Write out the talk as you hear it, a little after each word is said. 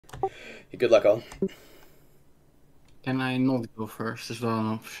Good luck, all. Can I not go first? Is that an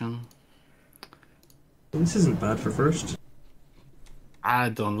option? This isn't bad for first. I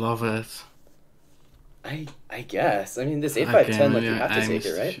don't love it. I guess. I mean, this 8 5 Okay, 10, like, maybe you have to I take it,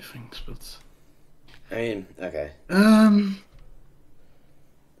 missed a right? few things, but I mean, okay. um,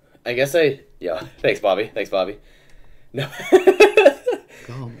 I guess yeah. Thanks, Bobby. Thanks, Bobby. No.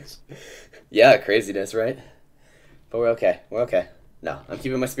 God. Yeah, craziness, right? But we're okay. We're okay. No, I'm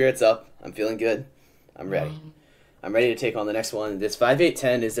keeping my spirits up. I'm feeling good. I'm ready. I'm ready to take on the next one. This 5 8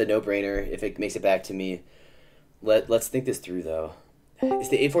 10 is a no-brainer if it makes it back to me. Let's think this through, though. Is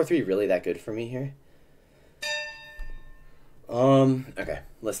the 8 4 3 really that good for me here? Okay.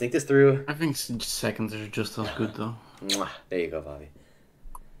 Let's think this through. I think seconds are just as good though. Mwah. There you go, Bobby.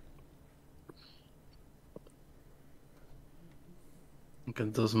 Like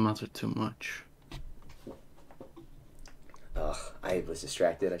it doesn't matter too much. Ugh, I was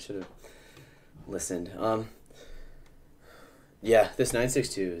distracted. I should have listened. Yeah, this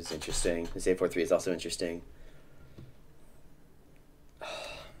 962 is interesting. This 843 is also interesting.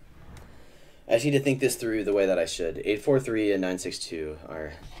 I just need to think this through the way that I should. 843 and 962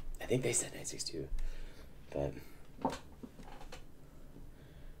 are... I think they said 962. But...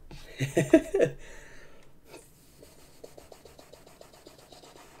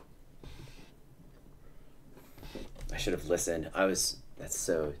 I should have listened. That's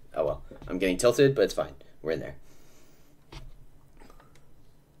so... Oh well. I'm getting tilted, but it's fine. We're in there.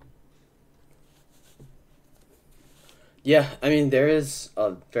 Yeah, I mean, there is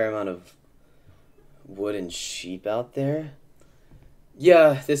a fair amount of wood and sheep out there.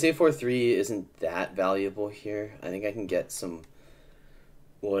 Yeah, this 843 isn't that valuable here. I think I can get some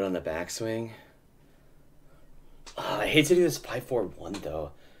wood on the backswing. I hate to do this 541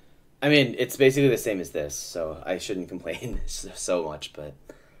 though. I mean, it's basically the same as this, so I shouldn't complain so much, but...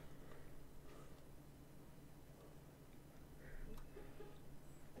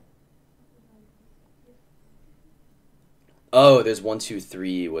 Oh, there's 1, 2,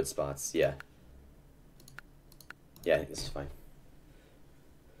 3 wood spots. Yeah. Yeah, I think this is fine.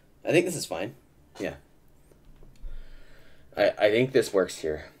 I think this is fine. Yeah. I think this works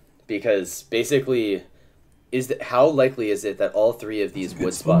here. Because basically, how likely is it that all three of these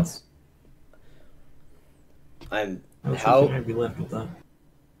wood spots... I'd be left with that.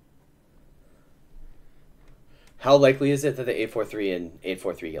 How likely is it that the 843 and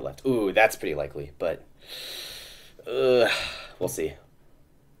 843 get left? Ooh, that's pretty likely, but... we'll see.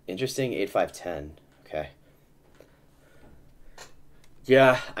 Interesting, 8 5 10. Okay.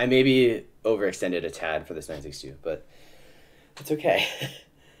 Yeah, I maybe overextended a tad for this 962, but it's okay.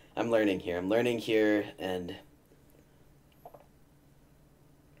 I'm learning here, and...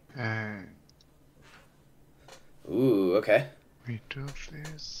 Ooh, okay. We do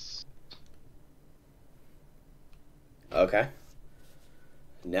this. Okay.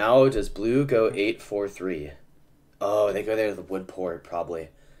 Now, does blue go 8 4 3? Oh, they go there to the wood port, probably.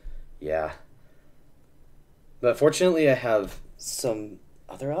 Yeah. But fortunately, I have some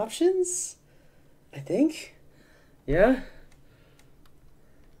other options, I think. Yeah?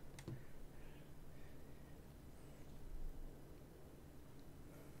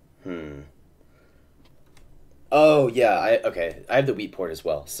 Oh, yeah, okay. I have the wheat port as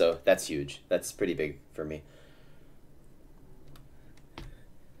well, so that's huge. That's pretty big for me.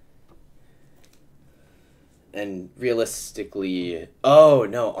 And realistically... Oh,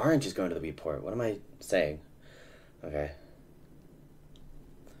 no, orange is going to the wheat port. What am I saying? Okay.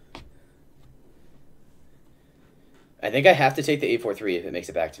 I think I have to take the 843 if it makes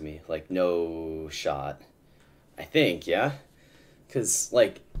it back to me. Like, no shot. I think, yeah? Because,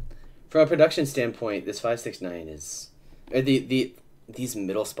 like, from a production standpoint, this 569 is... These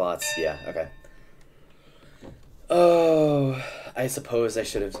middle spots, yeah, okay. Oh, I suppose I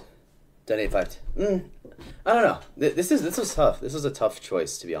should have done 8 5. I don't know. This was tough. This was a tough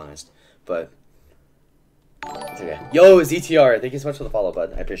choice, to be honest. But it's okay. Yo, ZTR, thank you so much for the follow,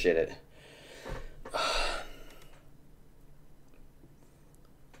 bud. I appreciate it.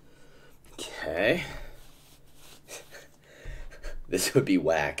 Okay. This would be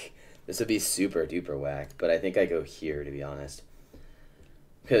whack. This would be super duper whack. But I think I go here, to be honest.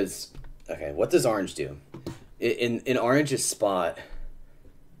 Because, okay, what does orange do? In orange's spot...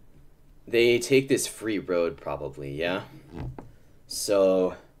 They take this free road, probably, yeah?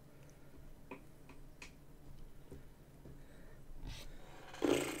 So...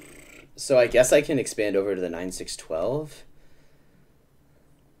 So I guess I can expand over to the 9612.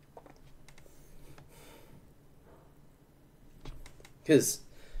 Because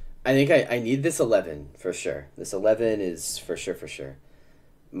I think I need this 11, for sure. This 11 is for sure, for sure.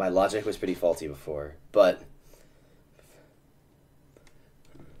 My logic was pretty faulty before, but...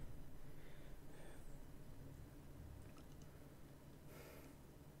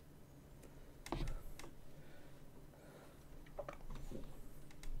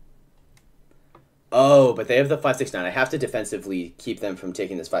 Oh, but they have the 5-6-9. I have to defensively keep them from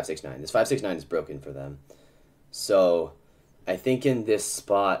taking this 5-6-9. This 5-6-9 is broken for them. So I think in this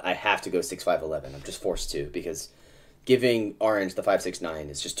spot, I have to go 6-5-11. I'm just forced to, because giving orange the 5-6-9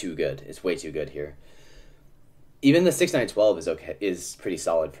 is just too good. It's way too good here. Even the 6-9-12 is okay, is pretty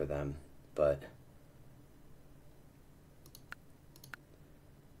solid for them, but...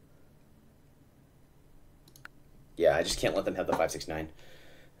 Yeah, I just can't let them have the 5-6-9.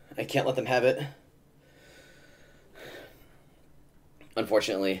 I can't let them have it.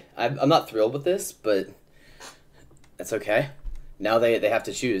 Unfortunately, I'm not thrilled with this, but that's okay. Now they have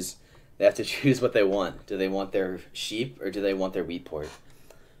to choose. They have to choose what they want. Do they want their sheep or do they want their wheat port?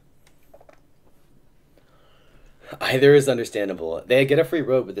 Either is understandable. They get a free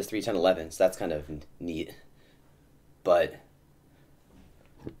road with this 3-10-11, so that's kind of neat. But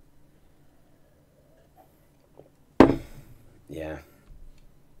yeah.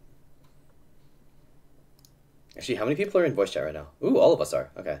 Actually, how many people are in voice chat right now? Ooh, all of us are.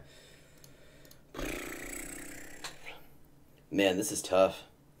 Okay. Man, this is tough.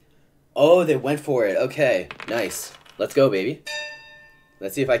 Oh, they went for it. Okay, nice. Let's go, baby.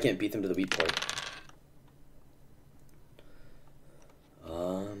 Let's see if I can't beat them to the wheat port.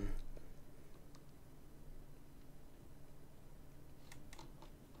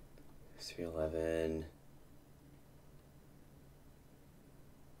 3-11.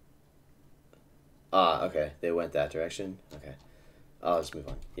 Ah, okay. They went that direction. Okay. I'll just move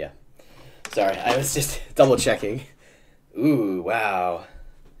on. Yeah. Sorry, I was just double checking. Ooh, wow.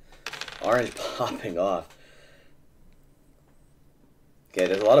 Orange popping off. Okay,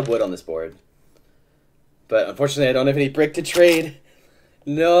 there's a lot of wood on this board. But unfortunately, I don't have any brick to trade.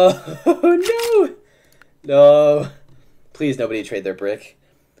 No, no, no. Please, nobody trade their brick.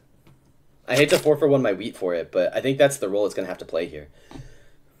 I hate to 4-for-1 my wheat for it, but I think that's the role it's going to have to play here.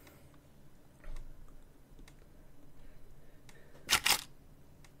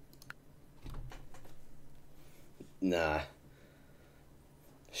 Nah.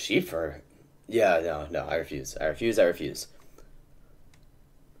 Schiefer? Yeah, no, I refuse. I refuse.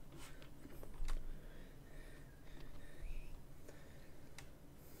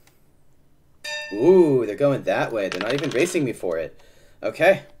 Ooh, they're going that way. They're not even racing me for it.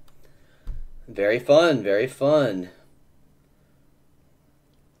 Okay. Very fun, very fun.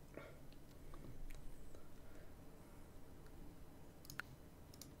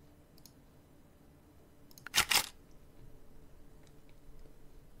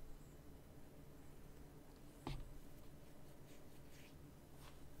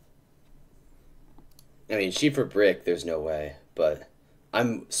 I mean, sheep for brick, there's no way, but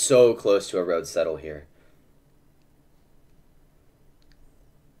I'm so close to a road settle here.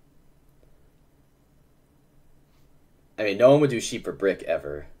 I mean, no one would do sheep for brick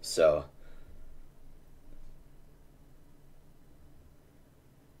ever, so...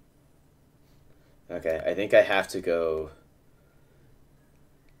 Okay, I think I have to go...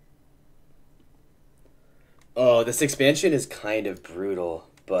 Oh, this expansion is kind of brutal,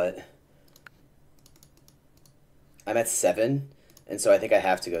 but... I'm at 7, and so I think I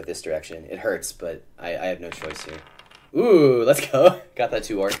have to go this direction. It hurts, but I have no choice here. Ooh, let's go. Got that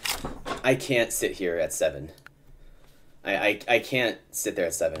 2 art. I can't sit here at 7. I can't sit there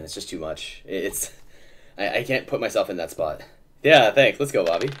at 7. It's just too much. I can't put myself in that spot. Yeah, thanks. Let's go,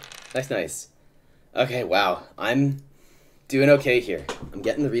 Bobby. Nice. Okay, wow. I'm doing okay here. I'm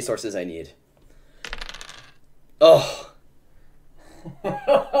getting the resources I need. Oh.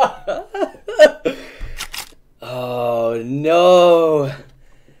 Oh, no.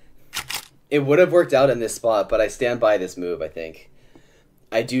 It would have worked out in this spot, but I stand by this move, I think.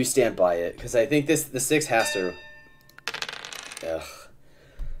 I do stand by it, because I think the 6 has to... Ugh.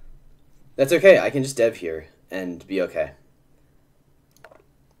 That's okay. I can just dev here and be okay.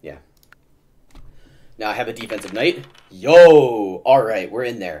 Yeah. Now I have a defensive knight. Yo! Alright, we're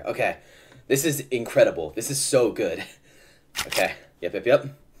in there. Okay. This is incredible. This is so good. Okay.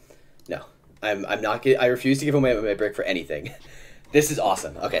 Yep. No. I'm not I refuse to give away my brick for anything. This is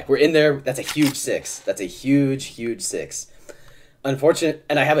awesome. Okay, we're in there. That's a huge 6. That's a huge 6. Unfortunate,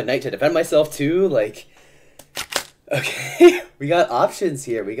 and I have a knight to defend myself too, like... Okay, we got options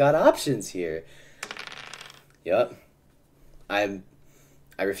here. Yep. I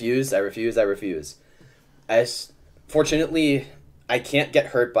refuse. Fortunately, I can't get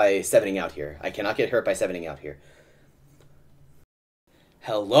hurt by 7ing out here. I cannot get hurt by 7ing out here.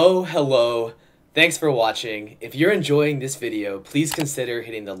 Hello, hello. Thanks for watching. If you're enjoying this video, please consider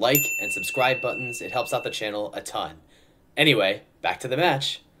hitting the like and subscribe buttons. It helps out the channel a ton. Anyway, back to the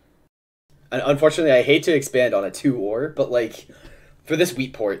match. Unfortunately, I hate to expand on a 2-or, but like, for this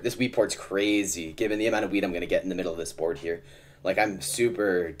wheat port's crazy, given the amount of wheat I'm going to get in the middle of this board here. Like, I'm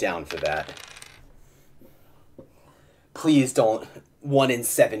super down for that. Please don't 1 in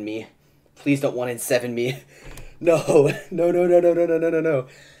 7 me. Please don't 1 in 7 me. No, no, no, no, no, no, no, no, no, no.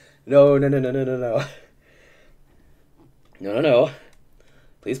 No, no, no, no, no, no, no. No, no, no.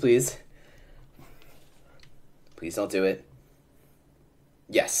 Please, please. Please don't do it.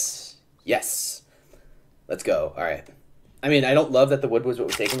 Yes. Yes. Let's go. All right. I mean, I don't love that the wood was what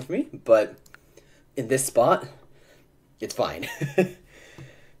was taken from me, but in this spot, it's fine.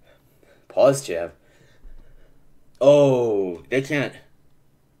 Pause jab. Oh, they can't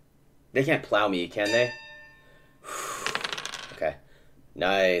plow me, can they? Okay.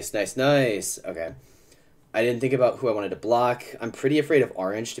 Nice, nice, nice. Okay. I didn't think about who I wanted to block. I'm pretty afraid of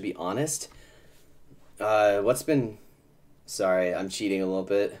orange, to be honest. What's been... Sorry, I'm cheating a little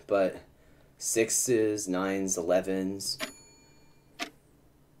bit, but 6s, 9s, 11s.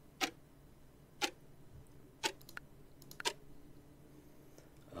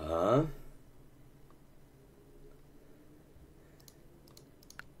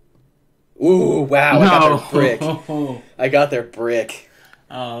 Ooh, wow, I got their brick. I got their brick.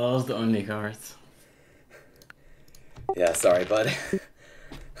 Oh, that was the only card. Yeah, sorry, bud.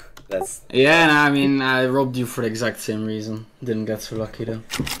 That's... Yeah, no, I mean, I robbed you for the exact same reason. Didn't get so lucky, though.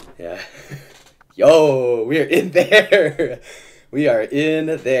 Yeah. Yo, we're in there. We are in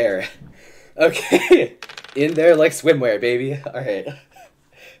there. Okay. In there like swimwear, baby. All right.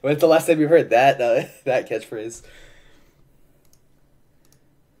 When's the last time you heard that that catchphrase?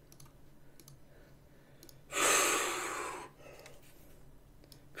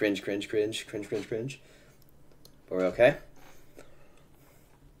 Cringe, cringe, cringe, cringe, cringe, cringe. But we're okay.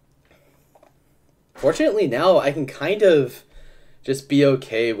 Fortunately, now I can kind of just be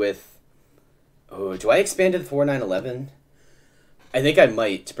okay with... Oh, do I expand to the 4, 9, 11? I think I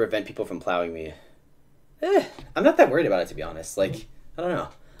might, to prevent people from plowing me. I'm not that worried about it, to be honest. Like, I don't know.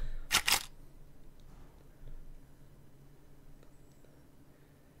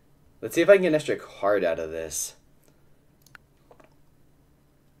 Let's see if I can get an extra card out of this.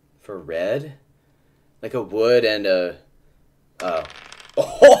 For red? Like a wood and a... Oh.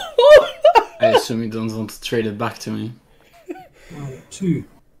 I assume you don't want to trade it back to me. 2.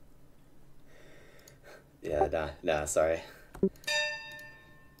 Yeah, nah, sorry.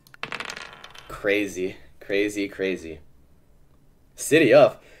 Crazy, crazy, crazy. City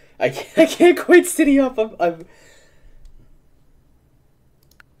up. I can't quite city up. I'm...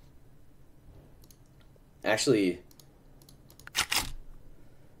 Actually...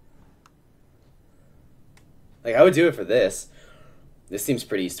 Like, I would do it for this. This seems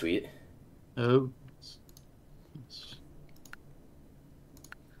pretty sweet. Oh.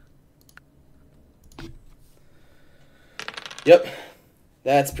 Yep.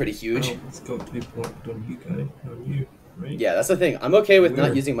 That's pretty huge. Oh, it's got to be blocked on you, guy. On you, right? Yeah, that's the thing. I'm okay with not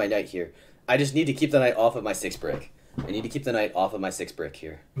Weird. using my knight here. I just need to keep the knight off of my 6 brick. I need to keep the knight off of my 6 brick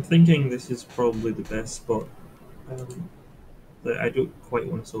here. I'm thinking this is probably the best spot. That I don't quite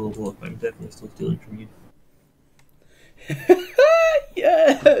want to solo block, but I'm definitely still stealing from you.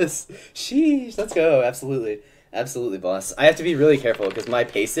 Yes! Sheesh, let's go. Absolutely. Absolutely, boss. I have to be really careful because my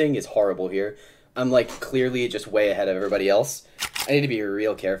pacing is horrible here. I'm like clearly just way ahead of everybody else. I need to be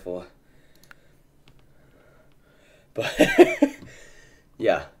real careful. But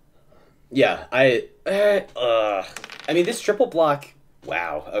yeah. Yeah, I mean this triple block,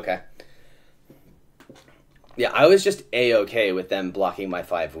 wow, okay. Yeah, I was just a-okay with them blocking my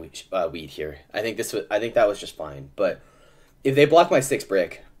 5 wheat here. I think that was just fine, but if they block my 6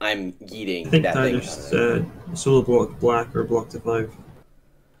 brick, I'm yeeting I think that thing. just solo block black or block to 5.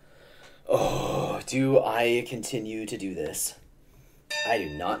 Oh, do I continue to do this? I do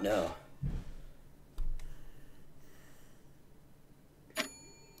not know.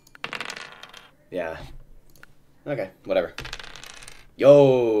 Yeah. Okay, whatever.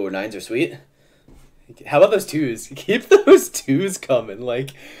 Yo, 9s are sweet. How about those 2s? Keep those 2s coming, like,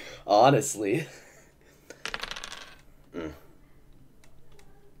 honestly.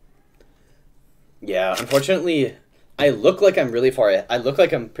 Yeah, unfortunately, I look like I'm really far ahead. I look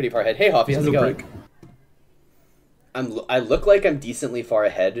like I'm pretty far ahead. Hey, Hoppy, how's it going? I look like I'm decently far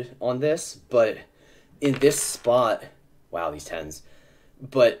ahead on this, but in this spot... Wow, these 10s.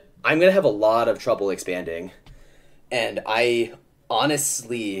 But I'm going to have a lot of trouble expanding. And I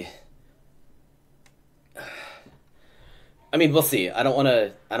honestly... I mean, we'll see. I don't want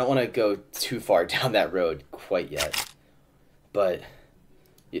to go too far down that road quite yet. But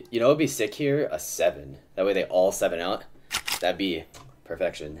you know, it'd be sick here, a 7. That way they all 7 out. That'd be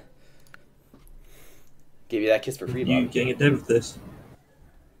perfection. Give you that kiss for free, You Bob. getting it dead with this?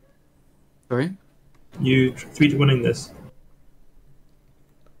 Sorry? You 3 to winning this?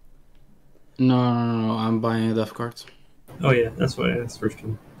 No, I'm buying a death card. Oh yeah, that's why I asked first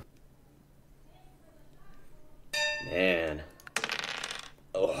one. Man.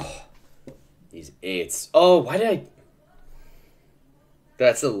 Oh. These 8s. Oh, why did I...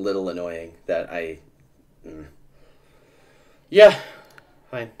 That's a little annoying that I... Yeah.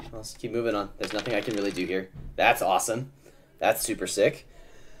 Fine. I'll just keep moving on. There's nothing I can really do here. That's awesome. That's super sick.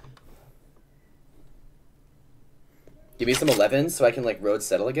 Give me some 11s so I can, like, road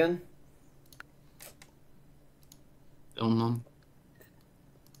settle again. Don't know.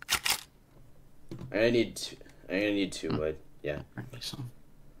 I'm gonna need 2 wood. Yeah. So.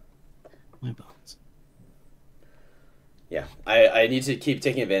 My bones. Yeah. I need to keep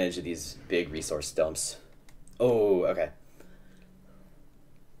taking advantage of these big resource dumps. Oh, okay.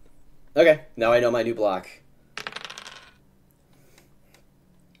 Okay, now I know my new block.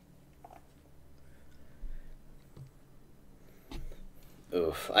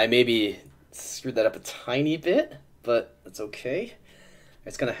 Oof, I maybe screwed that up a tiny bit, but that's okay.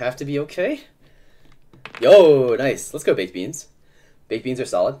 It's gonna have to be okay. Yo, nice. Let's go baked beans. Baked beans are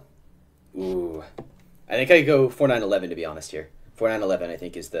solid. Ooh. I think I go 4-9-11 to be honest here. 4-9-11 I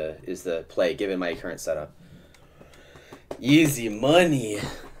think is the play given my current setup. Easy money.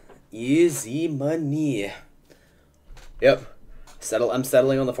 Easy money. Yep. I'm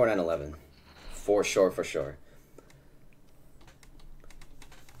settling on the 4-9-11. For sure, for sure.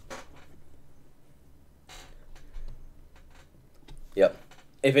 Yep.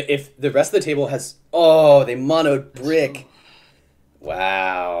 If the rest of the table has... Oh, they monoed brick.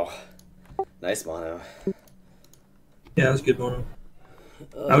 Wow. Nice mono. Yeah, that was good mono.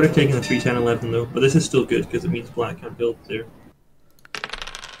 I would have taken the 3-10-11 though, but this is still good because it means black can't build there.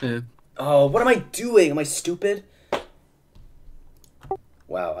 Yeah. Oh, what am I doing? Am I stupid?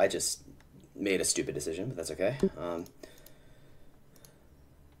 Wow, I just made a stupid decision, but that's okay. Oh,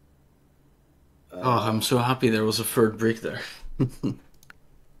 I'm so happy there was a third brick there.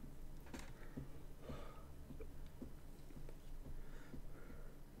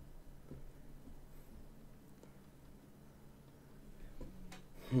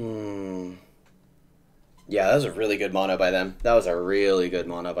 Yeah, that was a really good mono by them. That was a really good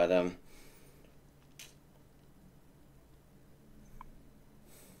mono by them.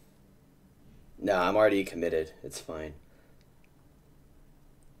 Nah, I'm already committed. It's fine.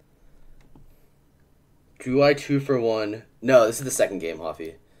 Do I 2 for 1? No, this is the second game,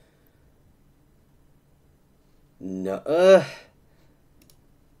 Hoffy. No,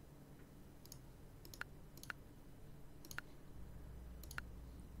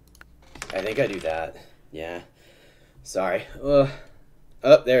 I think I do that. Yeah. Sorry. Oh,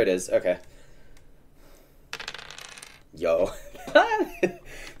 there it is. Okay. Yo.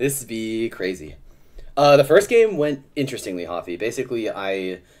 This be crazy. The first game went interestingly, Hoffy. Basically,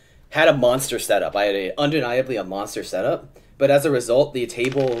 I had a monster setup. I had undeniably a monster setup, but as a result, the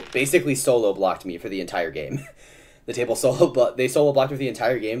table basically solo blocked me for the entire game. The table solo blocked me for the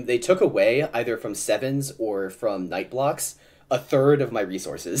entire game. They took away, either from 7s or from night blocks, a third of my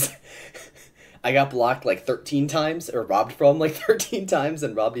resources. I got blocked like 13 times, or robbed from like 13 times,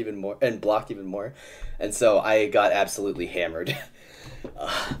 and robbed even more, and blocked even more. And so I got absolutely hammered.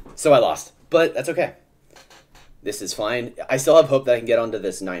 So I lost, but that's okay. This is fine. I still have hope that I can get onto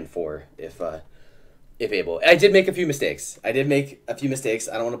this 9-4 if able. I did make a few mistakes. I don't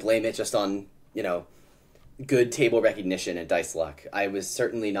want to blame it just on, you know, good table recognition and dice luck. I was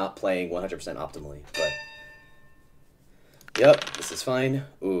certainly not playing 100% optimally, but yep, this is fine.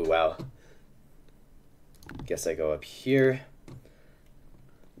 Ooh, wow. Guess I go up here.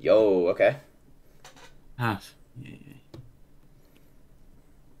 Yo, okay. Half. Yeah.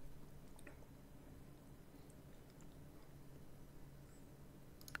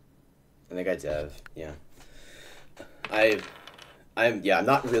 I think I dev, yeah. I'm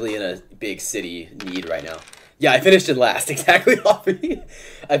not really in a big city need right now. Yeah, I finished in last, exactly, Hoffy.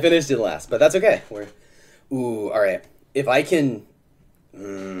 I finished in last, but that's okay. Ooh, alright. If I can...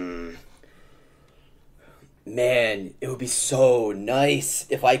 Man, it would be so nice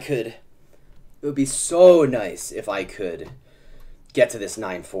if I could... It would be so nice if I could get to this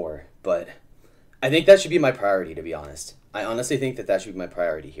 9-4, but I think that should be my priority, to be honest. I honestly think that should be my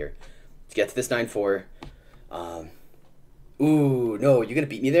priority here. To get to this 9-4. Ooh, no, you're gonna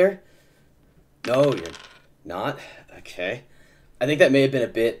beat me there? No, Not? Okay. I think that may have been a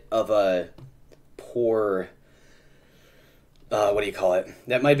bit of a poor... what do you call it?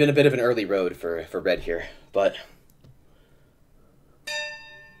 That might have been a bit of an early road for red here, but...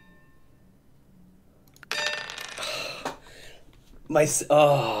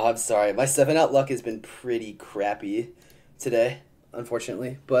 I'm sorry. My 7-out luck has been pretty crappy today,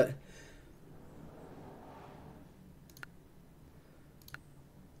 unfortunately, but...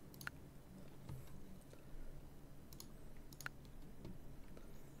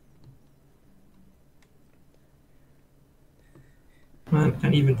 Man,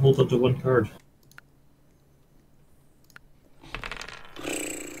 can't even hold on to one card.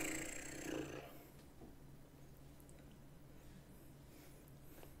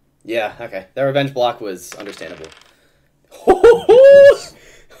 Yeah, okay. That revenge block was understandable.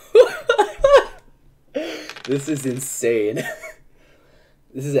 This is insane.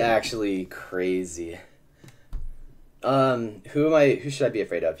 This is actually crazy. Who should I be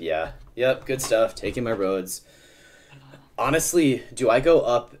afraid of? Yeah. Yep, good stuff. Taking my roads. Honestly, do I go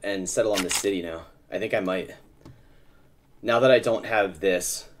up and settle on the city now? I think I might. Now that I don't have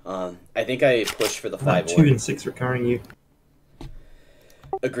this, I think I push for the 5 2 and 6 are carrying you.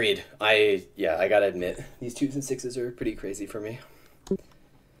 Agreed. I gotta admit, these 2s and 6s are pretty crazy for me.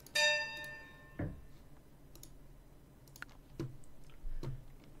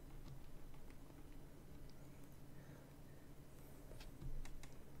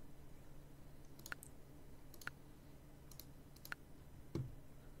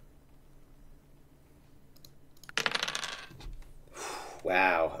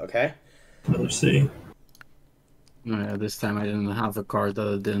 Wow, okay. Another city. Yeah, this time I didn't have a card that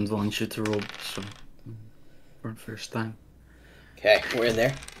I didn't want you to roll, so for the first time. Okay, we're in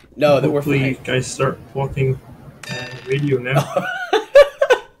there. No, that we're Hopefully fine. guys start blocking radio now.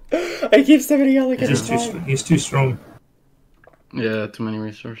 I keep stepping out like He's too strong. Yeah, too many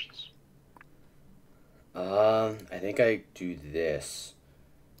resources. I think I do this.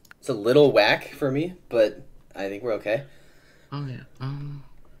 It's a little whack for me, but I think we're okay. Oh yeah.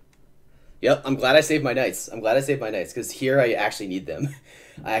 Yep, I'm glad I saved my knights. Because here I actually need them.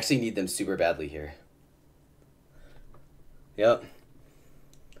 I actually need them super badly here. Yep.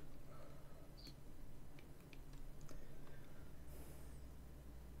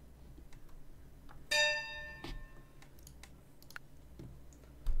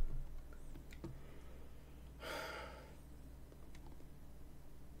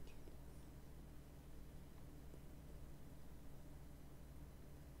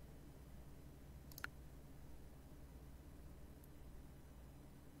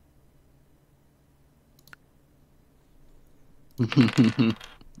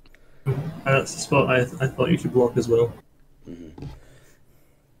 That's the spot I thought you should block as well. Mm-hmm.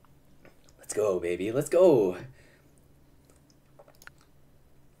 Let's go, baby. Let's go.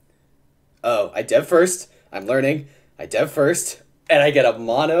 Oh, I dev first. I'm learning. I dev first, and I get a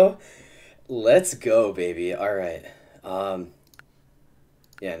mono. Let's go, baby. All right.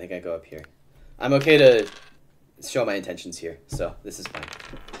 Yeah, I think I go up here. I'm okay to show my intentions here, so this is fine.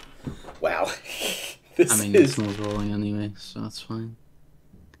 Wow. It's not rolling anyway, so that's fine.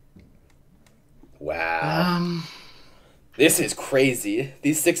 Wow. This is crazy.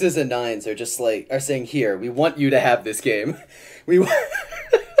 These 6s and 9s are just like, are saying, here, we want you to have this game. We want...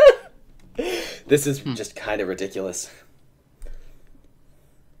 This is just kind of ridiculous.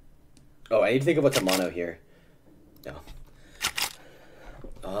 Oh, I need to think of what's a mono here. No.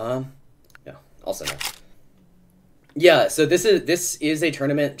 No. Also no. Yeah, so this is a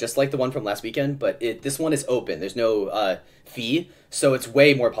tournament just like the one from last weekend, but this one is open. There's no fee, so it's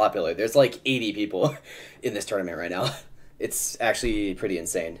way more popular. There's like 80 people in this tournament right now. It's actually pretty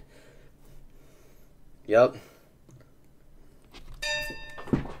insane. Yep.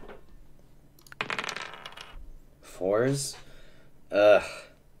 Fours? Ugh.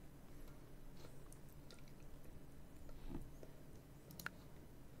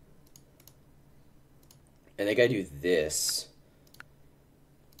 I think I do this.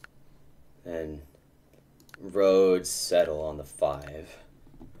 And roads settle on the 5.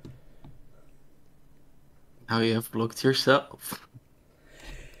 How you have blocked yourself?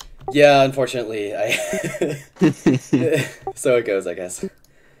 Yeah, unfortunately, I... So it goes, I guess.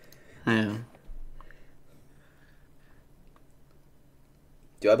 Yeah.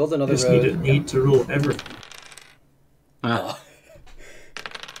 Do I build another Just road? need to roll ever. Ah,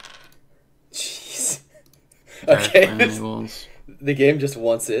 Jeez. okay. Okay. The game just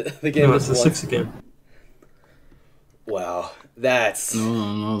wants it. The game No, it's just the wants 6 again. Wow. That's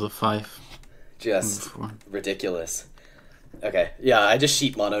No, the 5. just Before. ridiculous. Okay. Yeah, I just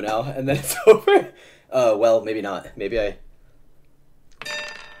sheet mono now, and then it's over. Oh, well, maybe not. Maybe I...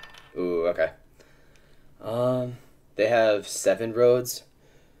 Ooh, okay. They have 7 roads.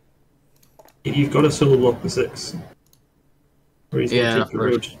 You've got to solo block the 6. Or he's going to Yeah, take the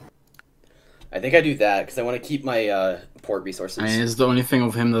road. I think I do that, because I want to keep my port resources. I mean, it's the only thing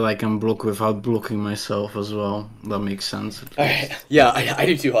of him that I can block without blocking myself as well. That makes sense. Alright, yeah, I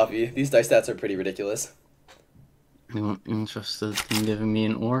do too, Hoppy. These dice stats are pretty ridiculous. You interested in giving me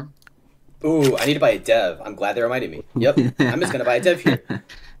an ore? Ooh, I need to buy a dev. I'm glad they reminded me. Yep, I'm just gonna buy a dev here.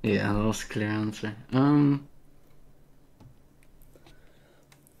 Yeah, that was a clear answer.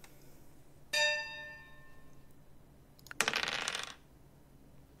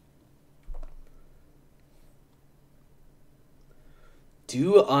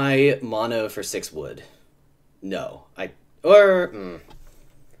 Do I mono for 6 wood? No.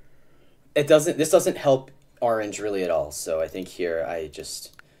 It doesn't, this doesn't help orange really at all, so I think here I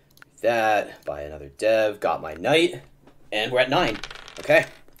just that, buy another dev, got my knight, and we're at 9. Okay,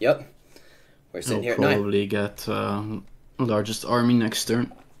 yep. We're sitting here at 9. Probably get largest army next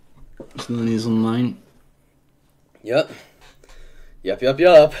turn. So then he's on 9. Yep.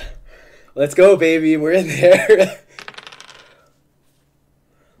 Yup. Let's go, baby. We're in there.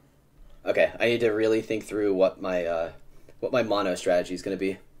 Okay, I need to really think through what my mono strategy is going to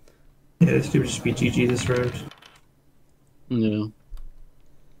be. Yeah, this could just be GG this round. Yeah.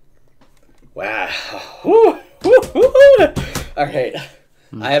 Wow. Woo. All right.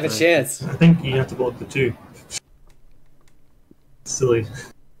 I have a chance. I think you have to block the 2. Silly.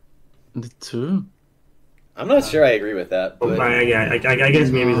 The 2? I'm not sure I agree with that, but Yeah, I guess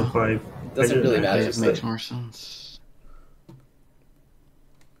maybe the 5. doesn't really Yeah, matter. it makes more sense.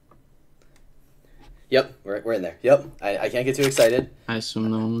 Yep, we're in there. Yep, I can't get too excited. I assume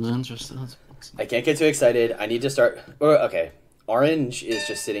no one's interested. I can't get too excited. I need to start. Okay, orange is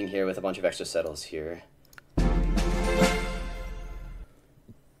just sitting here with a bunch of extra settles here.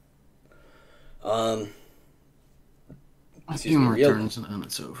 A few more turns and then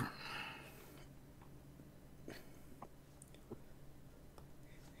it's over.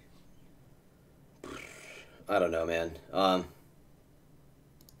 I don't know, man.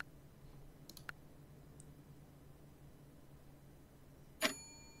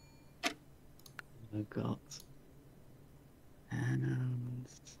 I got and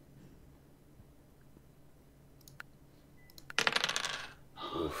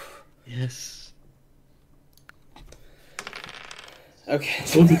Oof. yes. Okay.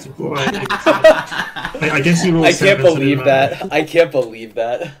 I guess you rolled I can't 7, so believe it didn't that. matter. I can't believe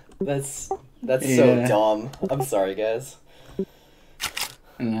that. That's so Yeah. dumb. I'm sorry, guys.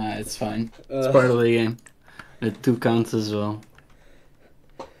 Nah, it's fine. It's part of the game. The 2 counts as well.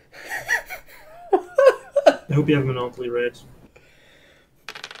 I hope you have Monopoly Red.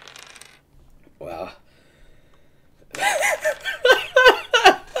 Wow.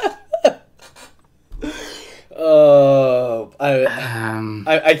 Oh,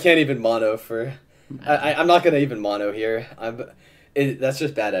 I can't even mono for. I'm not gonna even mono here. That's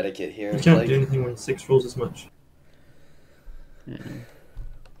just bad etiquette here. You can't Like, do anything when 6 rolls as much. Yeah.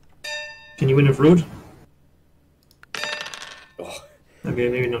 Can you win a road? oh, Okay,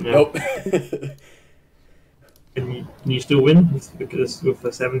 maybe not now. nope. Can you still win with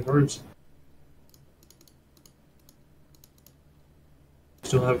the 7 cards?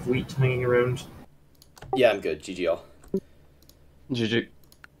 Still have wheat hanging around. Yeah, I'm good. GG all. GG.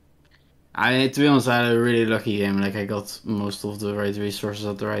 To be honest, I had a really lucky game. Like, I got most of the right resources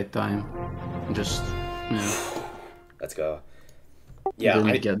at the right time. Just, yeah. Let's go. Yeah,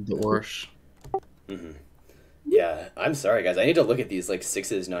 Didn't get the ores. Mm-hmm. Yeah, I'm sorry, guys. I need to look at these like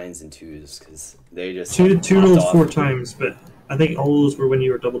 6s, 9s, and 2s because they just Two popped rolls off. 4 times, but I think all those were when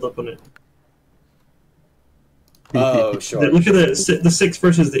you were doubled up on it. Oh, sure. Look at the 6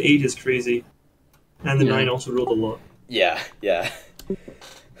 versus the 8 is crazy, and the Yeah. 9 also rolled a lot. Yeah.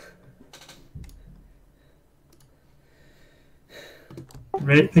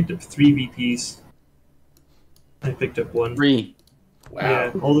 Red picked up 3 VPs. I picked up 1. 3. Wow.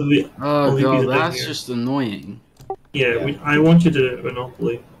 Yeah, all the V. Oh VPs god, are down that's here. just annoying. Yeah, I wanted a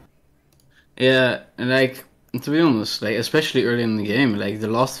Monopoly. Yeah, and like, to be honest, like, especially early in the game, like, the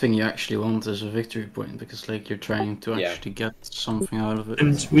last thing you actually want is a victory point, because, like, you're trying to Yeah. actually get something out of it.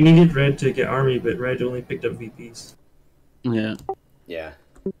 And we needed Red to get army, but Red only picked up VPs. Yeah, Yeah.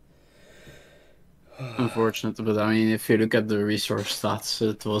 unfortunate, but I mean, if you look at the resource stats,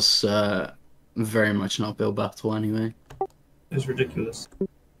 it was very much an uphill battle anyway. It's ridiculous.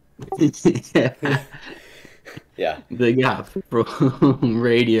 Yeah. The gap from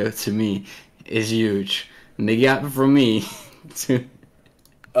radio to me is huge. And the gap from me to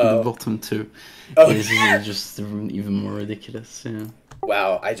The bottom two is just even more ridiculous. Yeah.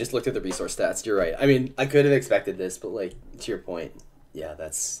 Wow, I just looked at the resource stats. You're right. I mean, I could have expected this, but like to your point, yeah,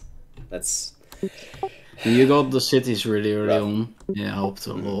 that's. You got the cities really early Rough. on. Yeah, helped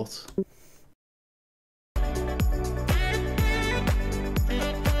a lot.